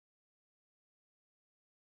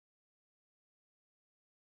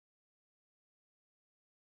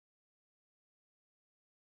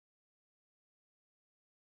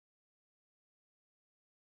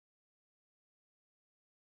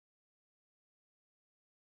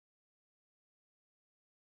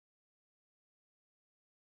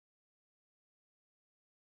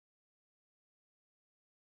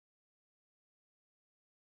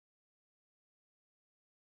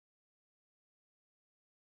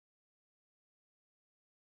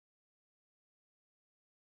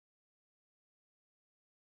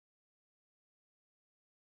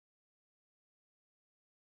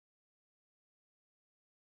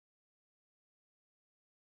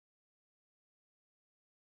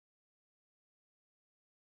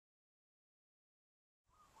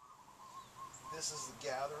this is the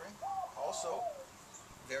gathering. Also,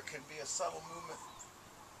 there can be a subtle movement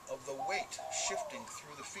of the weight shifting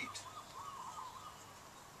through the feet.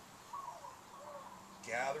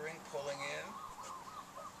 Gathering, pulling in,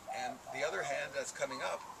 and the other hand that's coming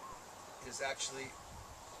up is actually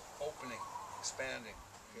opening, expanding.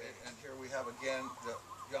 Okay, and here we have again the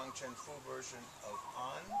Yang Chen Fu version of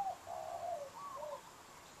An.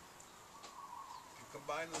 If you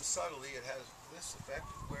combine them subtly, it has this effect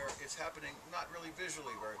where it's happening not really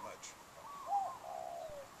visually very much.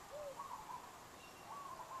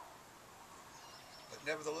 But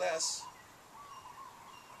nevertheless,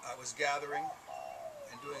 I was gathering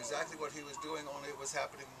and doing exactly what he was doing, only it was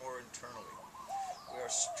happening more internally. We are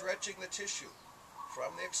stretching the tissue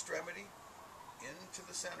from the extremity into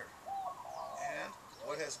the center. And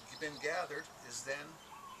what has been gathered is then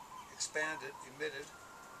expanded, emitted,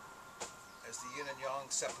 as the yin and yang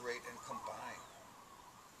separate and combine.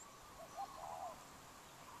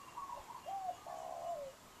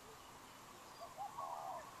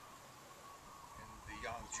 In the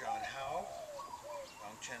Yang Jian Hao,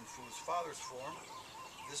 Yang Chen Fu's father's form,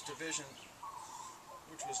 this division,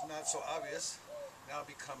 which was not so obvious, now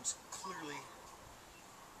becomes clearly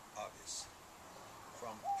obvious.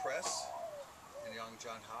 From press in Yang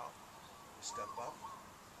Jian Hao, we step up,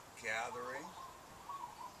 gathering,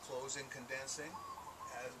 closing, condensing,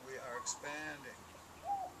 as we are expanding.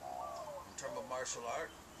 In terms of martial art,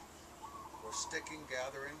 we're sticking,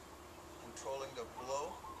 gathering, controlling the blow,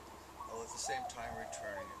 while at the same time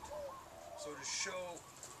returning it. So to show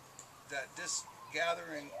that this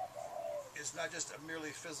gathering is not just a merely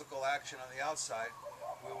physical action on the outside,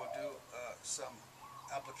 we will do some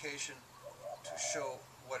application to show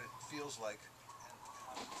what it feels like.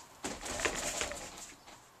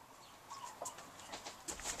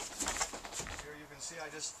 Here you can see I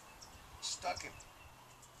just stuck him.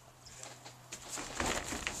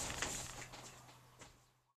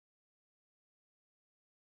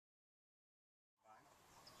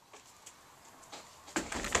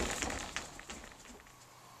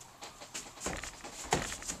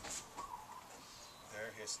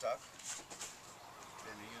 There, he's stuck.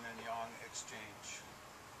 Then the yin and yang exchange.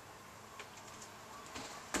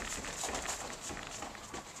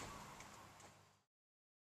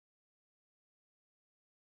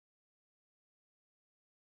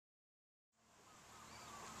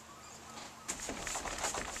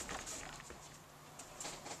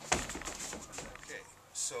 Okay,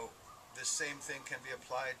 so this same thing can be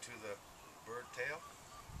applied to the bird tail.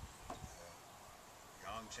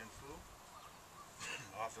 Yang Chen Fu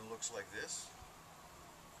often looks like this.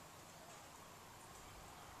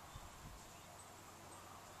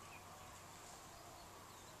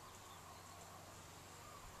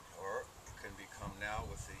 Or it can become now,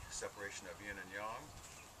 with the separation of yin and yang,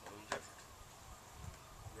 a little different.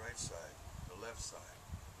 The right side, the left side,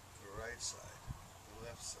 the right side, the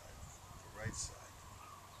left side, the right side,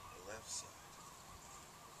 the left side,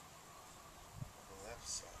 the left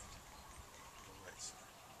side, the right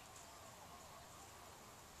side.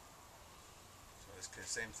 So this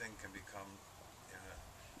same thing can become in a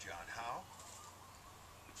Jian Hao.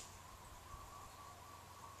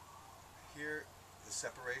 Here, the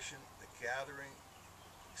separation, the gathering,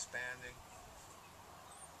 expanding,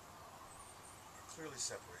 are clearly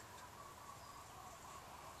separated.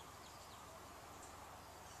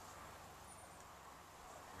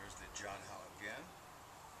 Here's the Jian Hao again.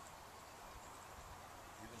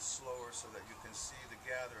 Even slower so that you can see the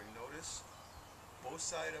gathering. Notice both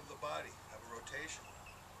sides of the body have a rotation.